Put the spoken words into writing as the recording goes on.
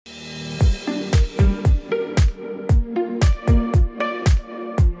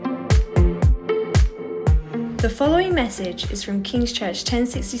The following message is from King's Church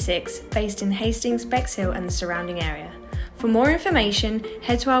 1066, based in Hastings, Bexhill and the surrounding area. For more information,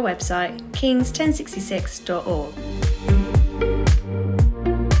 head to our website, kings1066.org.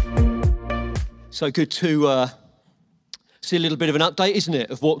 So good to see a little bit of an update, isn't it,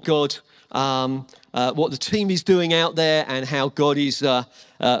 of what God, what the team is doing out there and how God is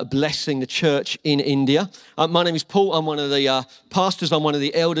blessing the church in India. My name is Paul. I'm one of the pastors. I'm one of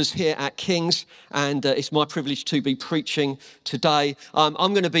the elders here at King's, and it's my privilege to be preaching today. I'm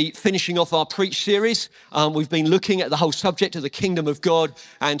going to be finishing off our preach series. We've been looking at the whole subject of the kingdom of God,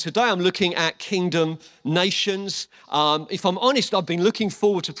 and today I'm looking at kingdom nations. If I'm honest, I've been looking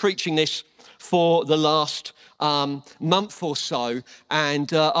forward to preaching this for the last month or so,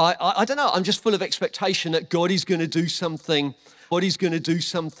 and I don't know, I'm just full of expectation that God is going to do something. God is going to do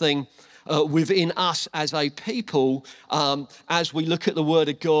something within us as a people as we look at the Word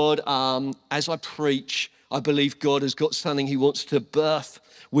of God. As I preach, I believe God has got something He wants to birth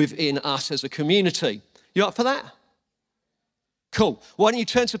within us as a community. You up for that? Cool. Why don't you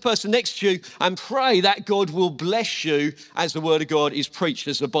turn to the person next to you and pray that God will bless you as the Word of God is preached,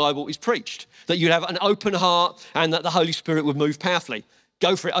 as the Bible is preached, that you'd have an open heart and that the Holy Spirit would move powerfully.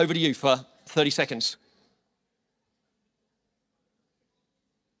 Go for it. Over to you for 30 seconds.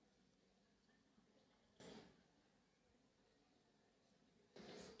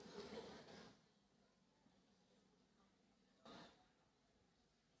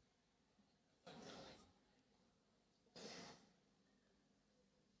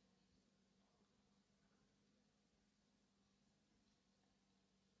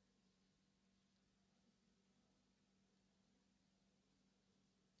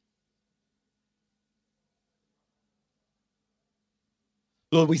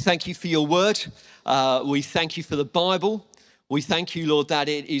 Lord, we thank you for your word. We thank you for the Bible. We thank you, Lord, that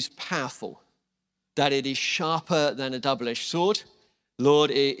it is powerful, that it is sharper than a double-edged sword.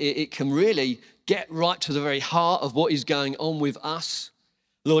 Lord, it can really get right to the very heart of what is going on with us.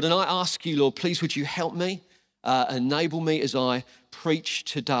 Lord, and I ask you, Lord, please would you help me, enable me as I preach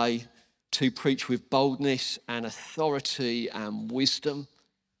today to preach with boldness and authority and wisdom.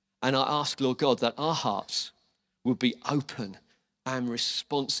 And I ask, Lord God, that our hearts would be open and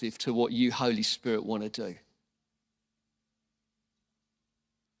responsive to what you, Holy Spirit, want to do.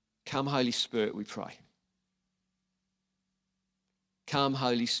 Come, Holy Spirit, we pray. Come,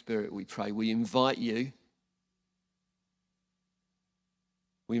 Holy Spirit, we pray. We invite you.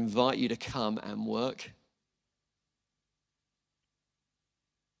 We invite you to come and work.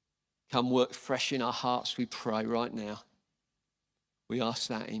 Come work fresh in our hearts, we pray right now. We ask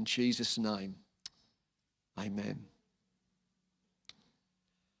that in Jesus' name. Amen.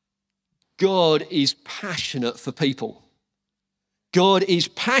 God is passionate for people. God is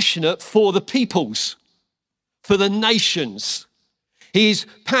passionate for the peoples, for the nations. He is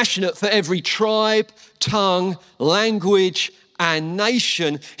passionate for every tribe, tongue, language, and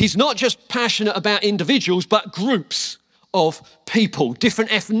nation. He's not just passionate about individuals, but groups of people, different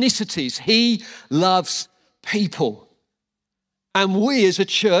ethnicities. He loves people. And we as a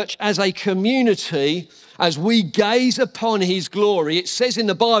church, as a community, as we gaze upon his glory, it says in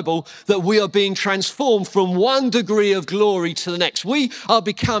the Bible that we are being transformed from one degree of glory to the next. We are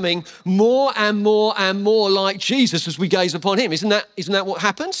becoming more and more and more like Jesus as we gaze upon him. Isn't that what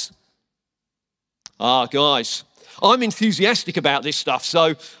happens? Guys, I'm enthusiastic about this stuff,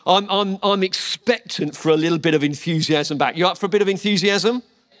 so I'm expectant for a little bit of enthusiasm back. You up for a bit of enthusiasm?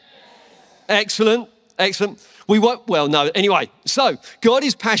 Excellent. So God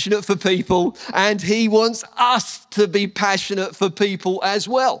is passionate for people and he wants us to be passionate for people as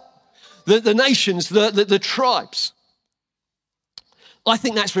well. The nations, the tribes. I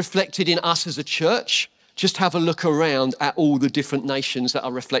think that's reflected in us as a church. Just have a look around at all the different nations that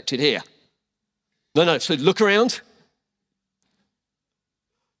are reflected here. So look around.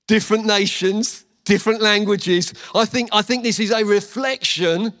 Different nations, different languages. I think this is a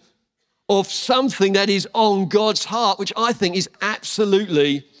reflection of something that is on God's heart, which I think is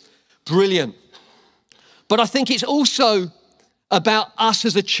absolutely brilliant. But I think it's also about us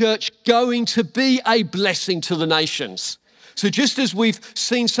as a church going to be a blessing to the nations. So just as we've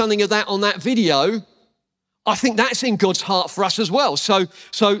seen something of that on that video, I think that's in God's heart for us as well. So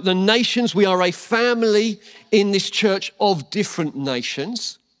the nations, we are a family in this church of different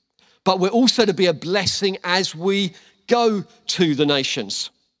nations, but we're also to be a blessing as we go to the nations.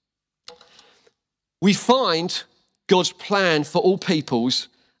 We find God's plan for all peoples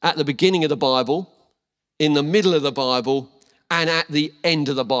at the beginning of the Bible, in the middle of the Bible, and at the end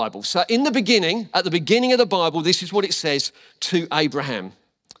of the Bible. So at the beginning of the Bible, this is what it says to Abraham.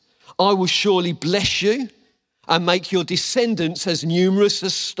 I will surely bless you and make your descendants as numerous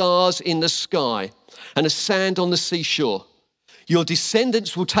as stars in the sky and as sand on the seashore. Your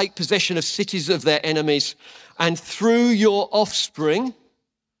descendants will take possession of cities of their enemies, and through your offspring,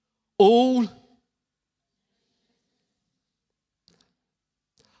 all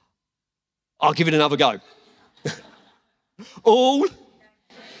I'll give it another go. All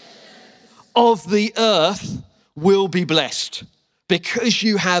of the earth will be blessed because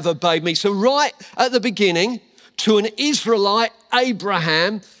you have obeyed me. So right at the beginning, to an Israelite,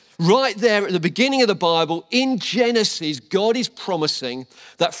 Abraham, right there at the beginning of the Bible, in Genesis, God is promising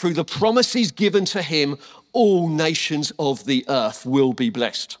that through the promises given to him, all nations of the earth will be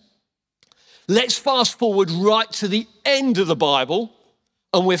blessed. Let's fast forward right to the end of the Bible,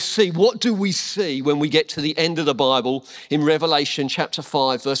 and we'll see, what do we see when we get to the end of the Bible in Revelation chapter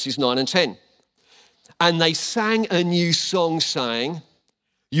 5, verses 9 and 10. And they sang a new song saying,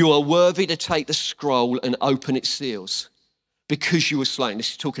 you are worthy to take the scroll and open its seals because you were slain.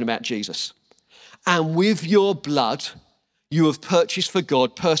 This is talking about Jesus. And with your blood, you have purchased for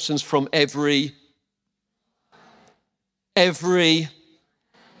God persons from every, and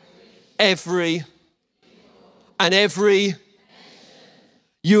every.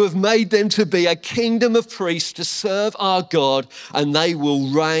 You have made them to be a kingdom of priests to serve our God, and they will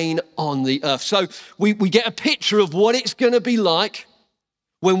reign on the earth. So we get a picture of what it's going to be like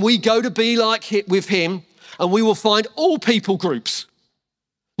when we go to be like with him, and we will find all people groups,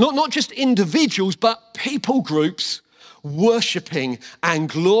 not just individuals, but people groups worshiping and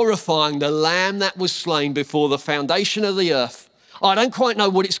glorifying the Lamb that was slain before the foundation of the earth. I don't quite know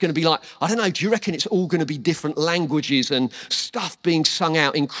what it's going to be like. I don't know, do you reckon it's all going to be different languages and stuff being sung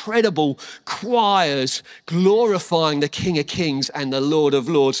out, incredible choirs glorifying the King of Kings and the Lord of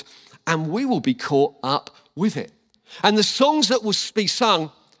Lords, and we will be caught up with it. And the songs that will be sung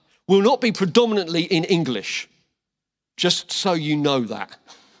will not be predominantly in English, just so you know that.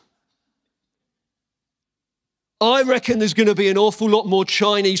 I reckon there's going to be an awful lot more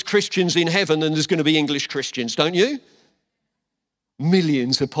Chinese Christians in heaven than there's going to be English Christians, don't you?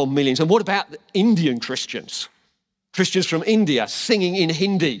 Millions upon millions. And what about Indian Christians? Christians from India singing in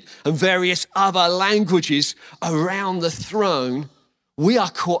Hindi and various other languages around the throne. We are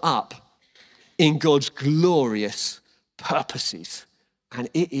caught up in God's glorious purposes, and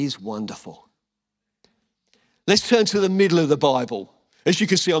it is wonderful. Let's turn to the middle of the Bible. As you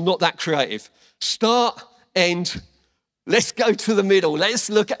can see, I'm not that creative. Start, end. Let's go to the middle.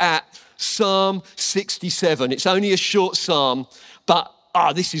 Let's look at Psalm 67. It's only a short psalm, but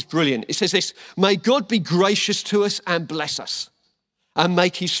this is brilliant. It says this: may God be gracious to us and bless us, and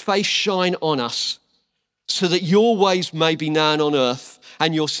make his face shine on us, so that your ways may be known on earth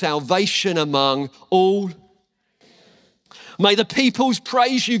and your salvation among all. May the peoples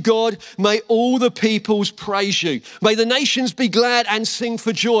praise you, God. May all the peoples praise you. May the nations be glad and sing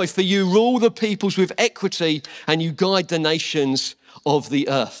for joy, for you rule the peoples with equity and you guide the nations of the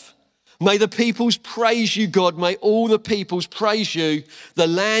earth. May the peoples praise you, God. May all the peoples praise you. The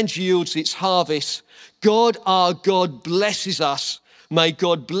land yields its harvest. God, our God, blesses us. May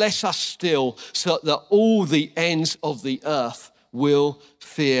God bless us still, so that all the ends of the earth will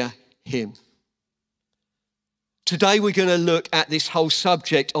fear him. Today we're going to look at this whole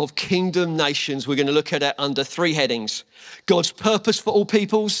subject of kingdom nations. We're going to look at it under three headings: God's purpose for all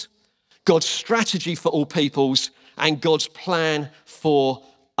peoples, God's strategy for all peoples, and God's plan for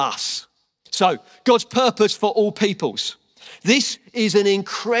us. So, God's purpose for all peoples. This is an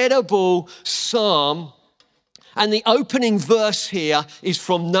incredible psalm, and the opening verse here is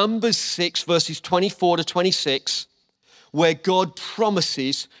from Numbers 6, verses 24 to 26, where God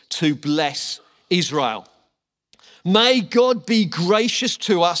promises to bless Israel. May God be gracious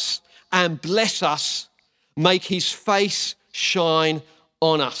to us and bless us, make his face shine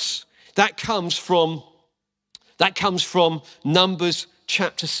on us. That comes from Numbers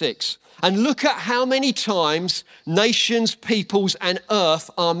chapter 6. And look at how many times nations, peoples, and earth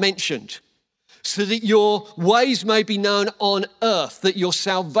are mentioned, so that your ways may be known on earth, that your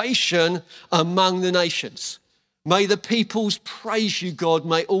salvation among the nations. May the peoples praise you, God.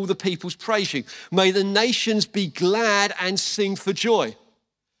 May all the peoples praise you. May the nations be glad and sing for joy.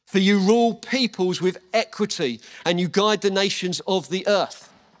 For you rule peoples with equity and you guide the nations of the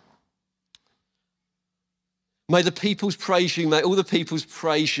earth. May the peoples praise you. May all the peoples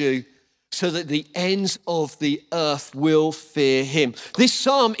praise you, so that the ends of the earth will fear him. This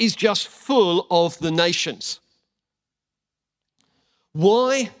psalm is just full of the nations.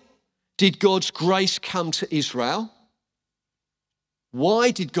 Why did God's grace come to Israel?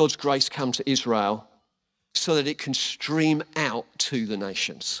 Why did God's grace come to Israel? So that it can stream out to the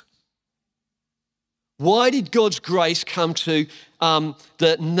nations. Why did God's grace come to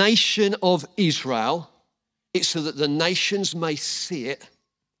the nation of Israel? It's so that the nations may see it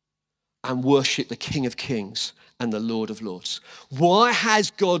and worship the King of Kings and the Lord of Lords. Why has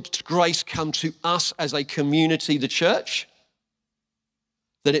God's grace come to us as a community, the church?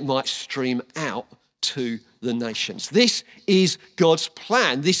 That it might stream out to the nations. This is God's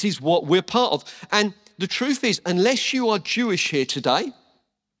plan. This is what we're part of. And the truth is, unless you are Jewish here today,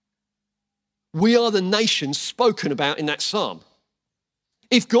 we are the nations spoken about in that psalm.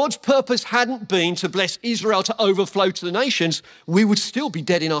 If God's purpose hadn't been to bless Israel to overflow to the nations, we would still be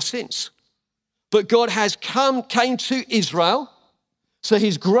dead in our sins. But God has came to Israel so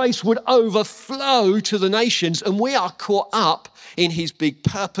his grace would overflow to the nations, and we are caught up in his big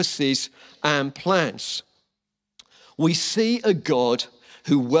purposes and plans. We see a God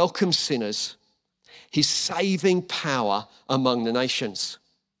who welcomes sinners, his saving power among the nations.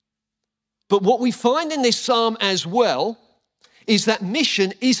 But what we find in this psalm as well is that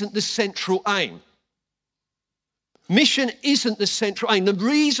mission isn't the central aim. Mission isn't the central aim. The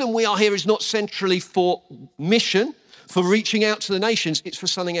reason we are here is not centrally for mission, for reaching out to the nations. It's for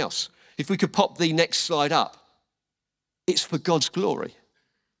something else. If we could pop the next slide up. It's for God's glory.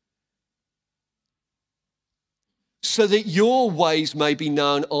 So that your ways may be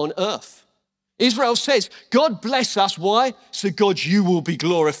known on earth. Israel says, God bless us. Why? So God, you will be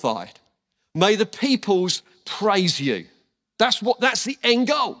glorified. May the peoples praise you. That's the end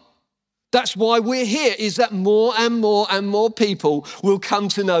goal. That's why we're here, is that more and more and more people will come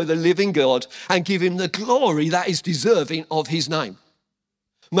to know the living God and give him the glory that is deserving of his name.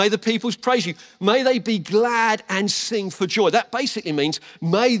 May the peoples praise you. May they be glad and sing for joy. That basically means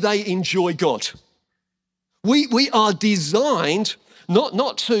may they enjoy God. We are designed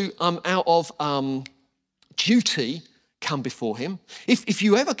not to, out of duty, come before him. If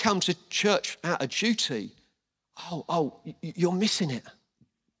you ever come to church out of duty, you're missing it.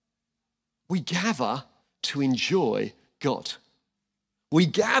 We gather to enjoy God. We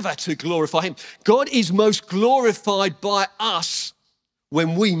gather to glorify him. God is most glorified by us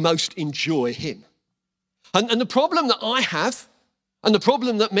when we most enjoy him. And the problem that I have, and the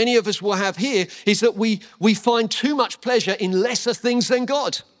problem that many of us will have here, is that we find too much pleasure in lesser things than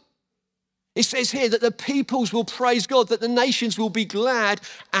God. It says here that the peoples will praise God, that the nations will be glad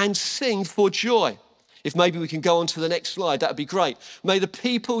and sing for joy. If maybe we can go on to the next slide, that would be great. May the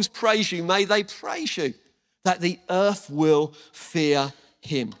peoples praise you. May they praise you, that the earth will fear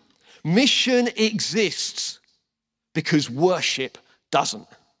him. Mission exists because worship doesn't.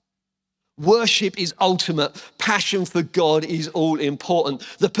 Worship is ultimate. Passion for God is all important.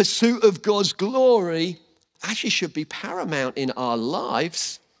 The pursuit of God's glory actually should be paramount in our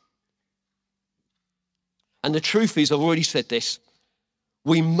lives. And the truth is, I've already said this,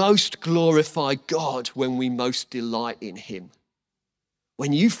 we most glorify God when we most delight in him.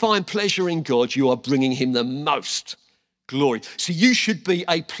 When you find pleasure in God, you are bringing him the most glory. So you should be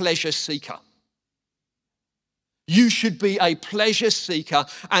a pleasure seeker. You should be a pleasure seeker,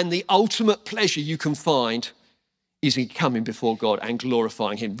 and the ultimate pleasure you can find is in coming before God and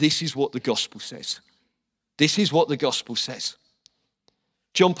glorifying him. This is what the gospel says. This is what the gospel says.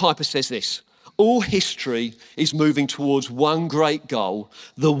 John Piper says this: all history is moving towards one great goal,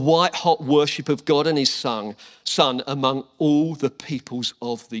 the white-hot worship of God and his Son among all the peoples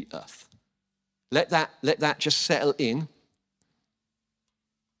of the earth. Let that just settle in.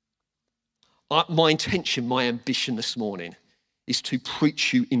 My intention, my ambition this morning is to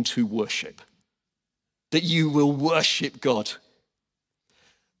preach you into worship, that you will worship God.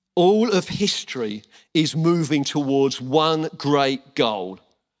 All of history is moving towards one great goal,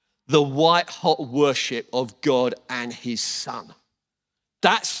 the white-hot worship of God and his Son.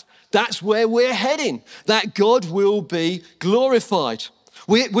 That's where we're heading, that God will be glorified.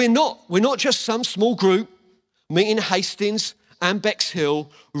 We're not just some small group meeting Hastings and Bexhill,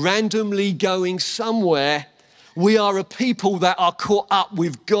 randomly going somewhere. We are a people that are caught up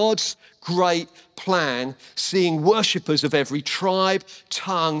with God's great plan, seeing worshippers of every tribe,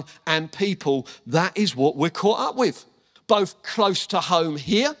 tongue, and people. That is what we're caught up with, both close to home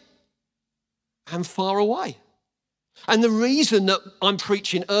here and far away. And the reason that I'm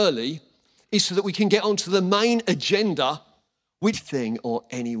preaching early is so that we can get onto the main agenda, which thing or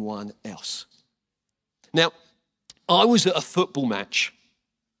anyone else. Now, I was at a football match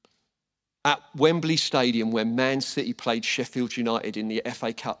at Wembley Stadium when Man City played Sheffield United in the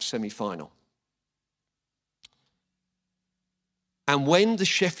FA Cup semi-final. And when the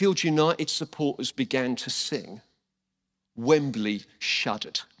Sheffield United supporters began to sing, Wembley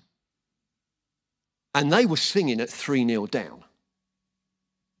shuddered. And they were singing at 3-0 down.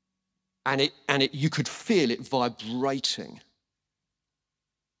 and you could feel it vibrating.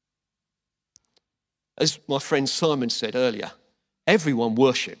 As my friend Simon said earlier, everyone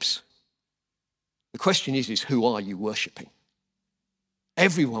worships. The question is who are you worshipping?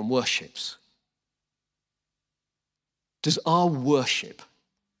 Everyone worships. Does our worship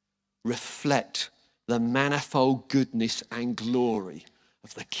reflect the manifold goodness and glory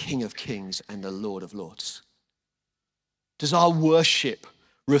of the King of Kings and the Lord of Lords? Does our worship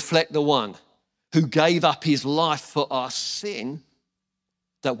reflect the one who gave up his life for our sin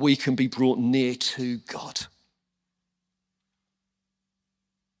that we can be brought near to God?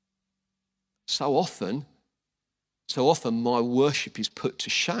 So often my worship is put to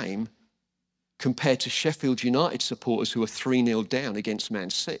shame compared to Sheffield United supporters who are 3-0 down against Man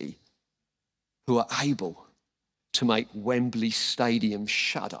City, who are able to make Wembley Stadium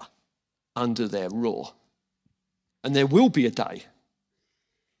shudder under their roar. And there will be a day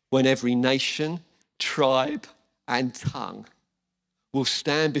when every nation, tribe, and tongue will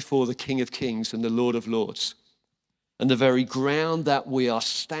stand before the King of Kings and the Lord of Lords. And the very ground that we are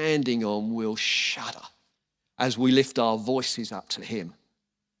standing on will shudder as we lift our voices up to him,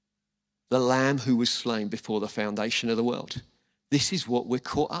 the Lamb who was slain before the foundation of the world. This is what we're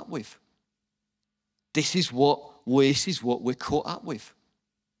caught up with. This is what we're caught up with.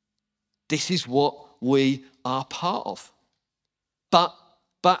 This is what we are part of. But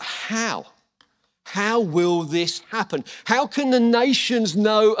how? How will this happen? How can the nations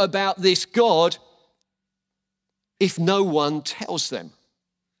know about this God if no one tells them?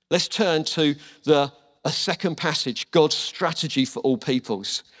 Let's turn to a second passage, God's strategy for all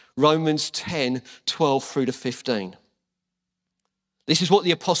peoples. Romans 10, 12 through to 15. This is what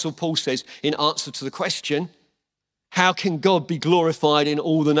the Apostle Paul says in answer to the question, how can God be glorified in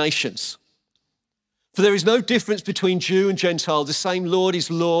all the nations? For there is no difference between Jew and Gentile. The same Lord is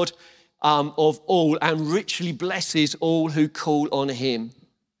Lord of all and richly blesses all who call on him.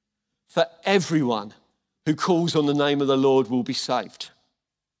 For everyone who calls on the name of the Lord will be saved.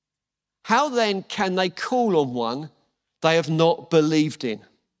 How then can they call on one they have not believed in?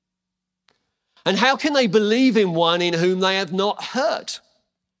 And how can they believe in one in whom they have not heard?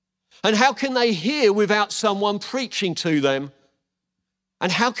 And how can they hear without someone preaching to them?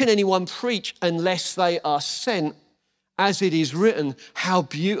 And how can anyone preach unless they are sent? As it is written, how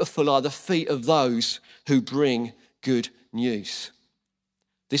beautiful are the feet of those who bring good news.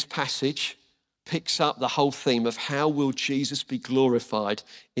 This passage picks up the whole theme of how will Jesus be glorified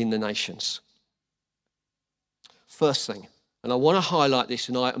in the nations. First thing, and I want to highlight this,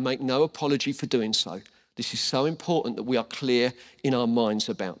 and I make no apology for doing so. This is so important that we are clear in our minds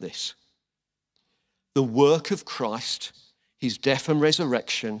about this. The work of Christ, his death and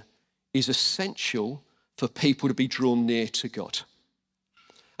resurrection, is essential for people to be drawn near to God.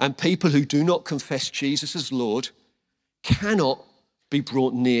 And people who do not confess Jesus as Lord cannot be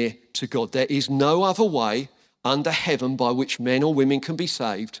brought near to God. There is no other way under heaven by which men or women can be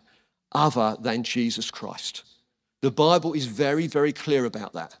saved other than Jesus Christ. The Bible is very, very clear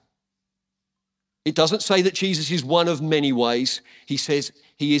about that. It doesn't say that Jesus is one of many ways. He says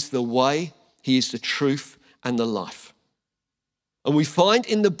he is the way, he is the truth, and the life. And we find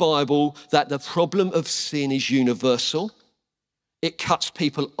in the Bible that the problem of sin is universal. It cuts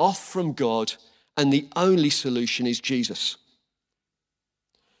people off from God, and the only solution is Jesus.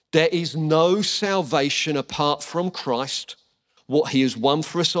 There is no salvation apart from Christ, what he has won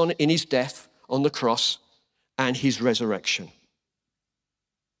for us in his death on the cross and his resurrection.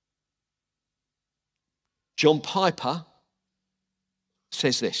 John Piper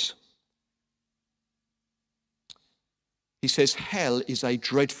says this. He says, hell is a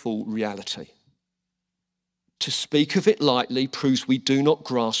dreadful reality. To speak of it lightly proves we do not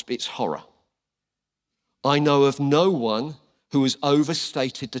grasp its horror. I know of no one who has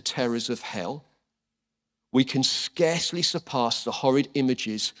overstated the terrors of hell. We can scarcely surpass the horrid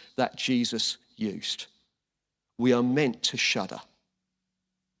images that Jesus used. We are meant to shudder.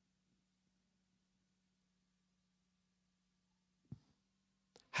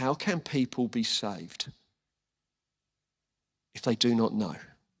 How can people be saved if they do not know?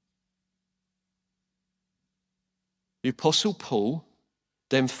 The Apostle Paul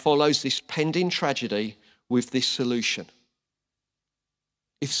then follows this pending tragedy with this solution.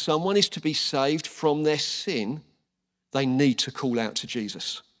 If someone is to be saved from their sin, they need to call out to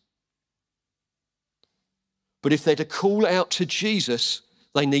Jesus. But if they're to call out to Jesus,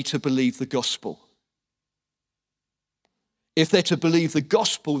 they need to believe the gospel. If they're to believe the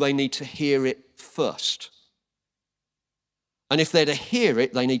gospel, they need to hear it first. And if they're to hear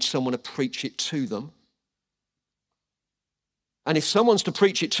it, they need someone to preach it to them. And if someone's to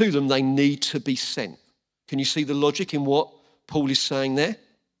preach it to them, they need to be sent. Can you see the logic in what Paul is saying there?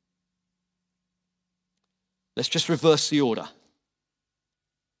 Let's just reverse the order.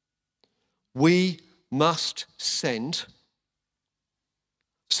 We must send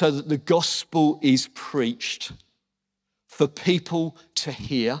so that the gospel is preached for people to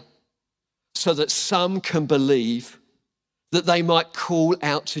hear, so that some can believe, that they might call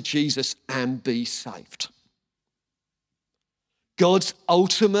out to Jesus and be saved. God's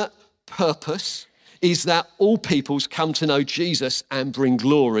ultimate purpose is that all peoples come to know Jesus and bring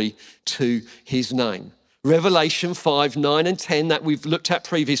glory to his name. Revelation 5, 9 and 10 that we've looked at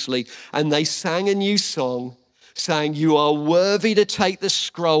previously, and they sang a new song saying, "You are worthy to take the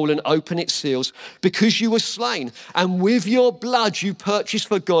scroll and open its seals because you were slain. And with your blood you purchased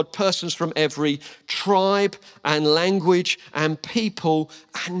for God persons from every tribe and language and people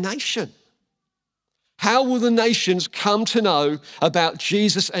and nation." How will the nations come to know about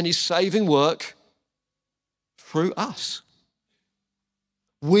Jesus and his saving work? Through us.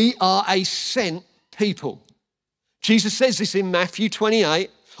 We are a sent people. Jesus says this in Matthew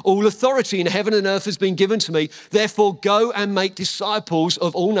 28, "All authority in heaven and earth has been given to me. Therefore go and make disciples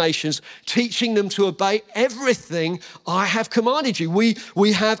of all nations, teaching them to obey everything I have commanded you."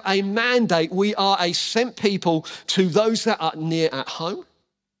 We have a mandate. We are a sent people to those that are near at home.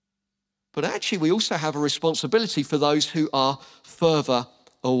 But actually we also have a responsibility for those who are further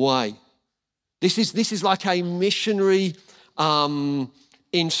away. This is like a missionary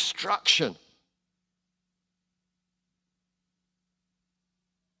instruction.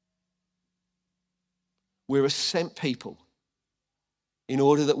 We're a sent people in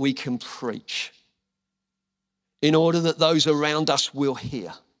order that we can preach, in order that those around us will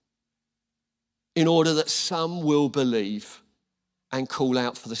hear, in order that some will believe and call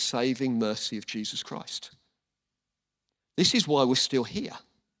out for the saving mercy of Jesus Christ. This is why we're still here.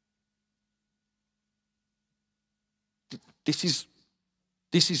 This is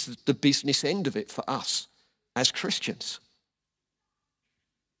the business end of it for us as Christians.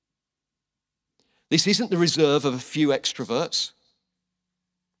 This isn't the reserve of a few extroverts.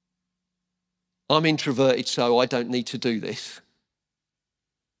 I'm introverted, so I don't need to do this.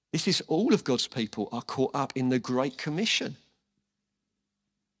 This is all of God's people are caught up in the Great Commission.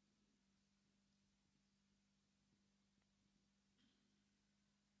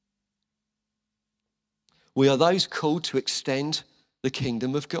 We are those called to extend the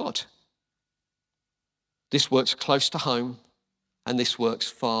kingdom of God. This works close to home and this works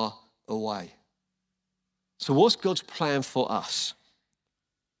far away. So what's God's plan for us?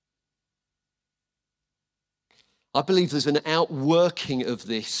 I believe there's an outworking of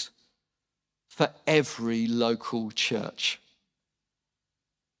this for every local church,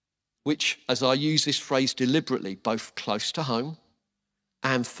 which, as I use this phrase deliberately, both close to home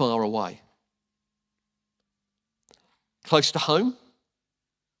and far away. Close to home,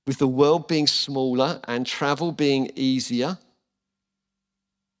 with the world being smaller and travel being easier,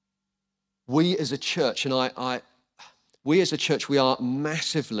 we as a church, we are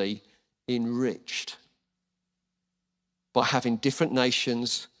massively enriched by having different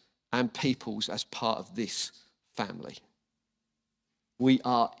nations and peoples as part of this family. We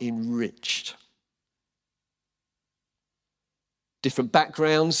are enriched. Different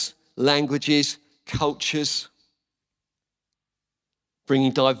backgrounds, languages, cultures,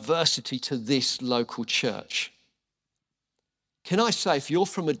 bringing diversity to this local church. Can I say, if you're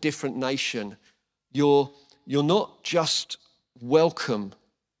from a different nation, you're not just welcome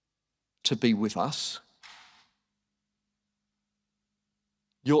to be with us,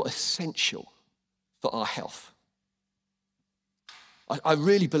 you're essential for our health. I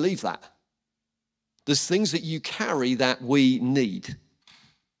really believe that. There's things that you carry that we need.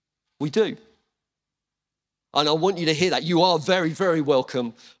 We do. And I want you to hear that. You are very, very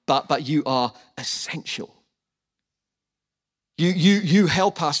welcome, but you are essential. You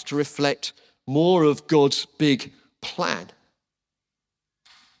help us to reflect more of God's big plan.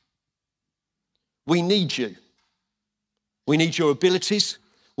 We need you. We need your abilities.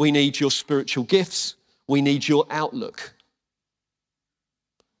 We need your spiritual gifts. We need your outlook.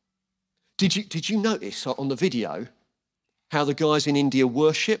 Did you notice on the video how the guys in India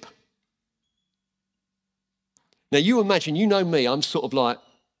worship? Now you imagine, you know me, I'm sort of like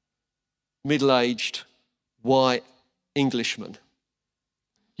middle-aged, white Englishman.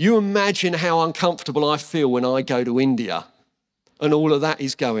 You imagine how uncomfortable I feel when I go to India and all of that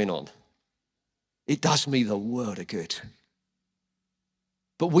is going on. It does me the world of good.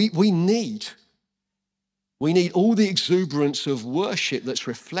 But we need all the exuberance of worship that's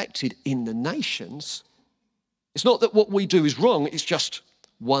reflected in the nations It's not that what we do is wrong, it's just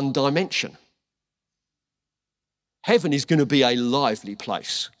one dimension. Heaven is going to be a lively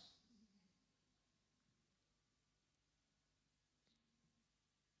place.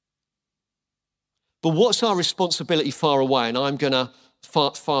 But what's our responsibility far away? And I'm going to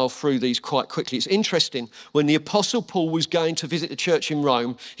file through these quite quickly. It's interesting, when the Apostle Paul was going to visit the church in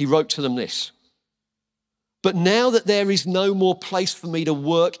Rome, he wrote to them this: "But now that there is no more place for me to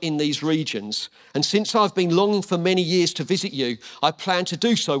work in these regions, and since I've been longing for many years to visit you, I plan to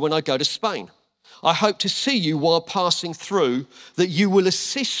do so when I go to Spain. I hope to see you while passing through, that you will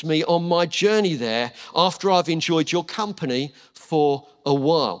assist me on my journey there after I've enjoyed your company for a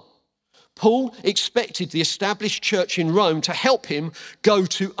while." Paul expected the established church in Rome to help him go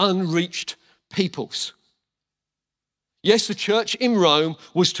to unreached peoples. Yes, the church in Rome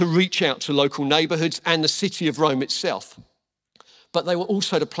was to reach out to local neighborhoods and the city of Rome itself, but they were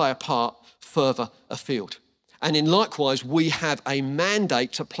also to play a part further afield. And in likewise, we have a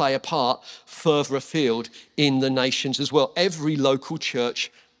mandate to play a part further afield in the nations as well. Every local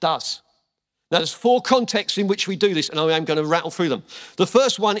church does. Now, there's 4 contexts in which we do this, and I am going to rattle through them. The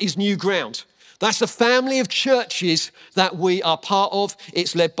first one is New Ground. That's a family of churches that we are part of.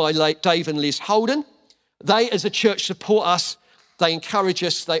 It's led by Dave and Liz Holden. They, as a church, support us. They encourage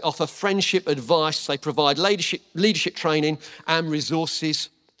us. They offer friendship, advice. They provide leadership training and resources.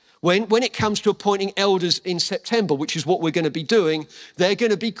 When it comes to appointing elders in September, which is what we're going to be doing, they're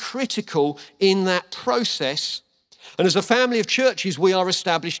going to be critical in that process. And as a family of churches, we are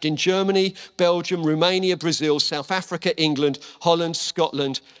established in Germany, Belgium, Romania, Brazil, South Africa, England, Holland,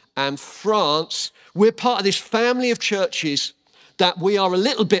 Scotland, and France. We're part of this family of churches that we are a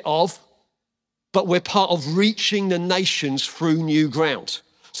little bit of, but we're part of reaching the nations through New Ground.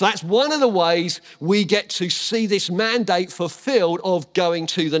 So that's one of the ways we get to see this mandate fulfilled of going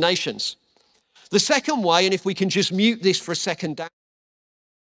to the nations. The second way, and if we can just mute this for a second down.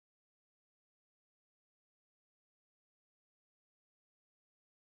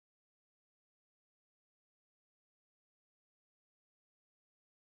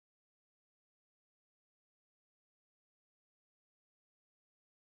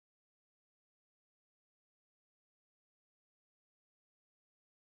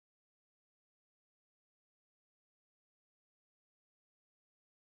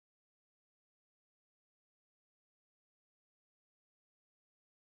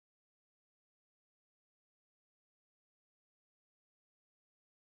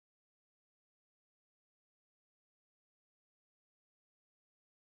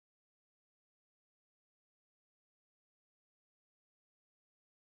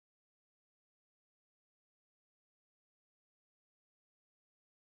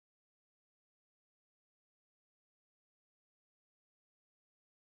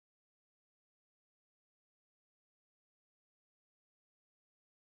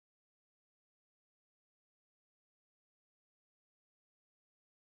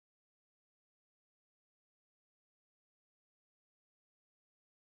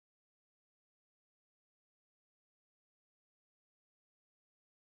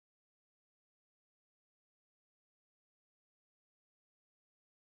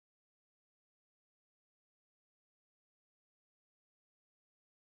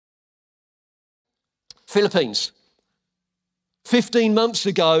 Philippines. 15 months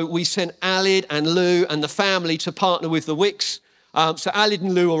ago, we sent Alid and Lou and the family to partner with the Wicks. So Alid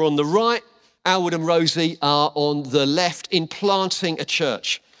and Lou are on the right, Alwood and Rosie are on the left in planting a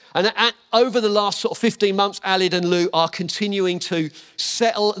church. And over the last sort of 15 months, Alid and Lou are continuing to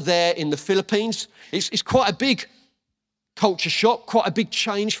settle there in the Philippines. It's quite a big culture shock, quite a big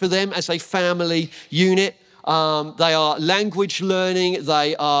change for them as a family unit. They are language learning.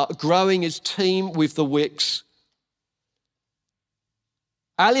 They are growing as team with the Wicks.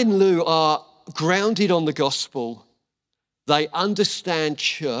 Alid and Lou are grounded on the gospel. They understand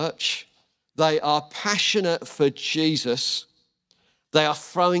church. They are passionate for Jesus. They are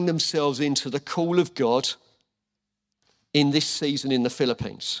throwing themselves into the call of God in this season in the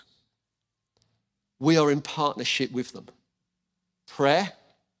Philippines. We are in partnership with them. Prayer,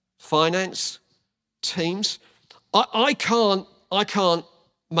 finance, teams. I can't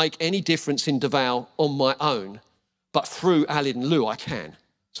make any difference in Davao on my own, but through Alid and Lou I can.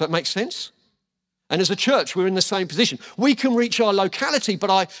 Does that make sense? And as a church, we're in the same position. We can reach our locality,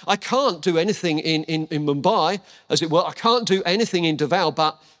 but I can't do anything in Mumbai, as it were. I can't do anything in Davao,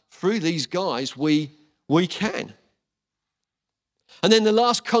 but through these guys, we can. And then the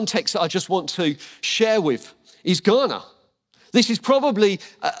last context that I just want to share with is Ghana. This is probably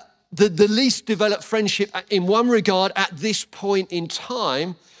the least developed friendship in one regard at this point in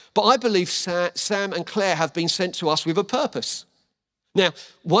time, But I believe Sam and Claire have been sent to us with a purpose. Now,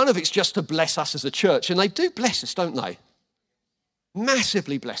 one of it's just to bless us as a church, and they do bless us, don't they?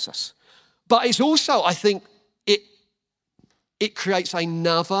 Massively bless us. But it's also, I think, it creates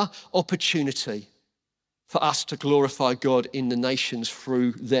another opportunity for us to glorify God in the nations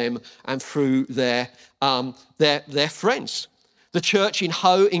through them and through their friends. The church in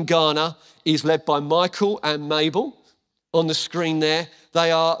Ho in Ghana is led by Michael and Mabel. On the screen there,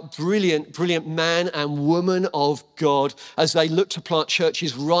 they are brilliant, brilliant man and woman of God as they look to plant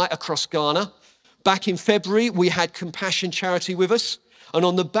churches right across Ghana. Back in February, we had Compassion Charity with us. And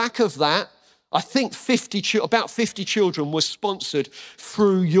on the back of that, I think about 50 children were sponsored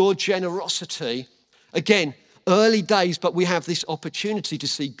through your generosity. Again, early days, but we have this opportunity to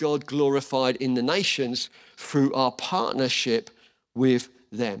see God glorified in the nations through our partnership with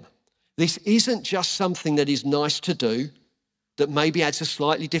them. This isn't just something that is nice to do, that maybe adds a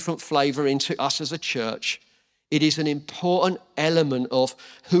slightly different flavor into us as a church. It is an important element of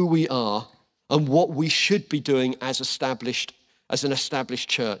who we are and what we should be doing as an established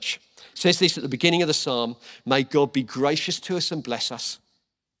church. It says this at the beginning of the psalm: may God be gracious to us and bless us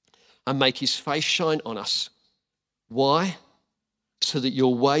and make his face shine on us. Why? So that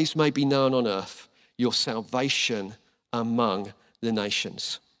your ways may be known on earth, your salvation among the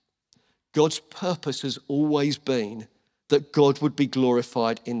nations. God's purpose has always been that God would be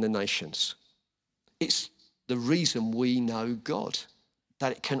glorified in the nations. It's the reason we know God,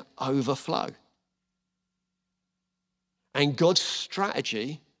 that it can overflow. And God's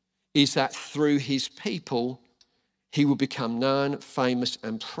strategy is that through his people, he will become known, famous,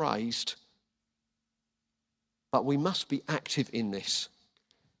 and praised. But we must be active in this.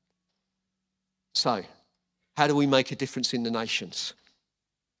 So, how do we make a difference in the nations?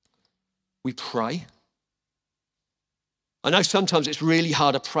 We pray. I know sometimes it's really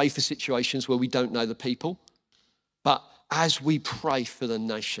hard to pray for situations where we don't know the people, but as we pray for the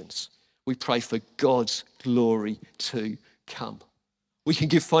nations, we pray for God's glory to come. We can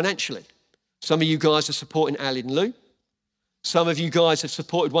give financially. Some of you guys are supporting Alin Lu. Some of you guys have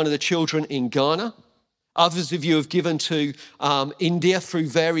supported one of the children in Ghana. Others of you have given to India through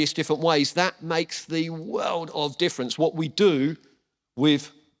various different ways. That makes the world of difference. What we do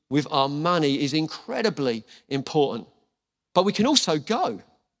with our money is incredibly important. But we can also go,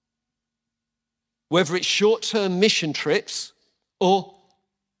 whether it's short-term mission trips or,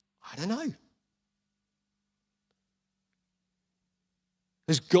 I don't know.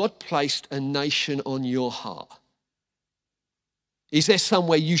 Has God placed a nation on your heart? Is there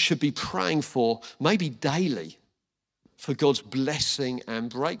somewhere you should be praying for, maybe daily, for God's blessing and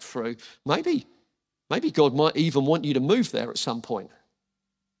breakthrough? Maybe God might even want you to move there at some point.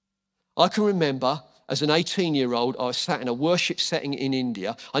 I can remember as an 18-year-old, I was sat in a worship setting in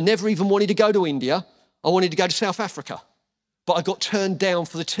India. I never even wanted to go to India. I wanted to go to South Africa. But I got turned down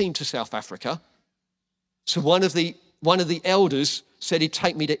for the team to South Africa. So one of the elders said he'd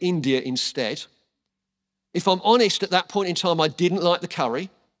take me to India instead. If I'm honest, at that point in time, I didn't like the curry.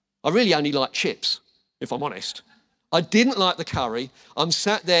 I really only liked chips, if I'm honest. I didn't like the curry. I'm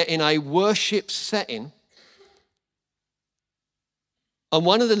sat there in a worship setting, and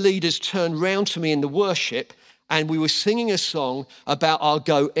one of the leaders turned round to me in the worship, and we were singing a song about, I'll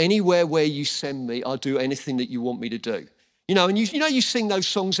go anywhere where you send me. I'll do anything that you want me to do. You know, and you sing those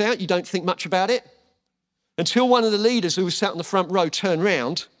songs out, you don't think much about it. Until one of the leaders who was sat on the front row turned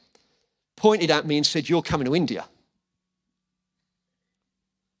round, pointed at me and said, you're coming to India.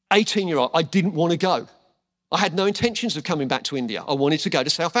 18-year-old, I didn't want to go. I had no intentions of coming back to India. I wanted to go to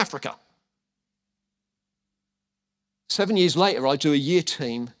South Africa. 7 years later, I do a year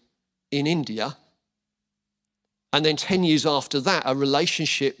team in India. And then 10 years after that, a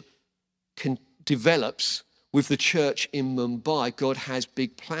relationship develops with the church in Mumbai. God has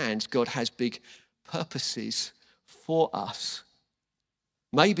big plans. God has big purposes for us.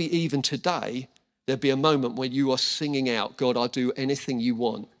 Maybe even today, there'll be a moment when you are singing out, God, I'll do anything you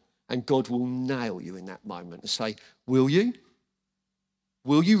want. And God will nail you in that moment and say, will you?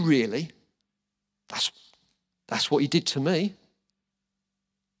 Will you really? That's what he did to me.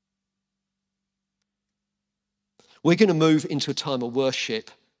 We're going to move into a time of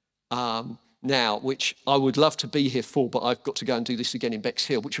worship now, which I would love to be here for, but I've got to go and do this again in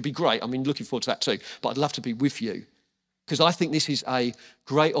Bexhill, which would be great. I mean, looking forward to that too. But I'd love to be with you because I think this is a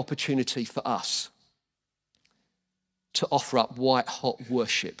great opportunity for us to offer up white-hot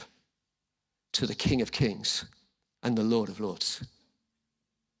worship to the King of Kings and the Lord of Lords.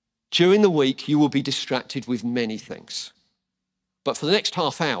 During the week, you will be distracted with many things. But for the next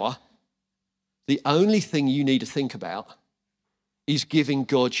half hour, the only thing you need to think about is giving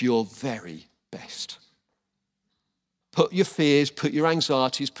God your very best. Put your fears, put your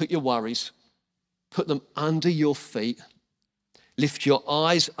anxieties, put your worries, put them under your feet. Lift your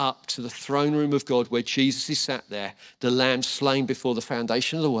eyes up to the throne room of God where Jesus is sat there, the Lamb slain before the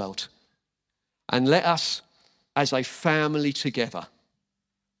foundation of the world. And let us, as a family together,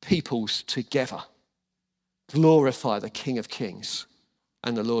 peoples together, glorify the King of Kings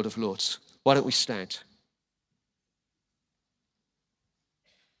and the Lord of Lords. Why don't we stand?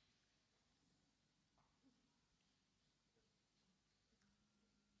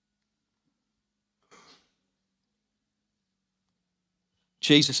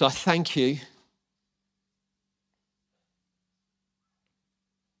 Jesus, I thank you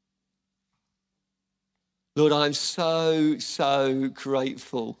Lord, I'm so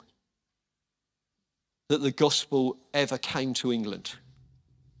grateful that the gospel ever came to England.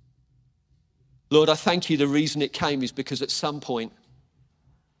 Lord, I thank you the reason it came is because at some point,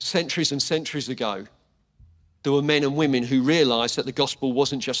 centuries and centuries ago, there were men and women who realized that the gospel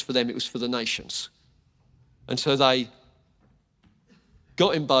wasn't just for them, it was for the nations. And so they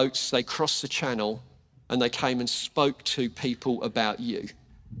got in boats, they crossed the channel, and they came and spoke to people about you.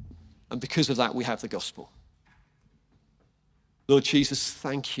 And because of that, we have the gospel. Lord Jesus,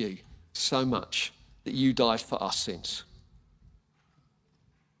 thank you so much that you died for our sins.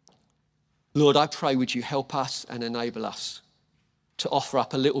 Lord, I pray, would you help us and enable us to offer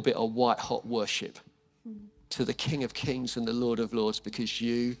up a little bit of white-hot worship to the King of Kings and the Lord of Lords, because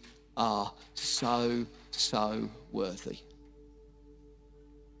you are so worthy.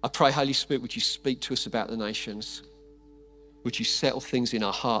 I pray, Holy Spirit, would you speak to us about the nations? Would you settle things in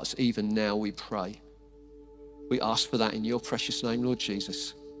our hearts even now, we pray. We ask for that in your precious name, Lord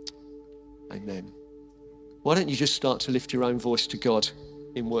Jesus. Amen. Why don't you just start to lift your own voice to God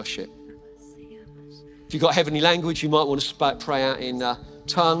in worship? If you've got heavenly language, you might want to pray out in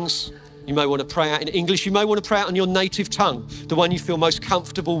tongues. You may want to pray out in English. You may want to pray out on your native tongue, the one you feel most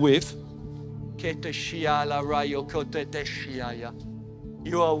comfortable with.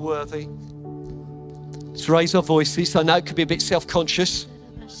 You are worthy. Let's raise our voices. I know it could be a bit self-conscious.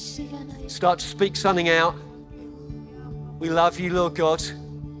 Start to speak something out. We love you, Lord God.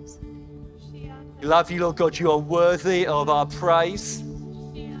 We love you, Lord God. You are worthy of our praise.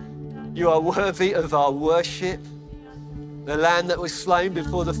 You are worthy of our worship. The Lamb that was slain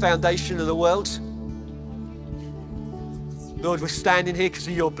before the foundation of the world. Lord, we're standing here because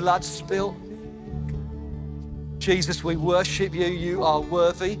of your blood spilt. Jesus, we worship you. You are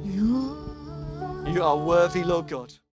worthy. You are worthy, Lord God.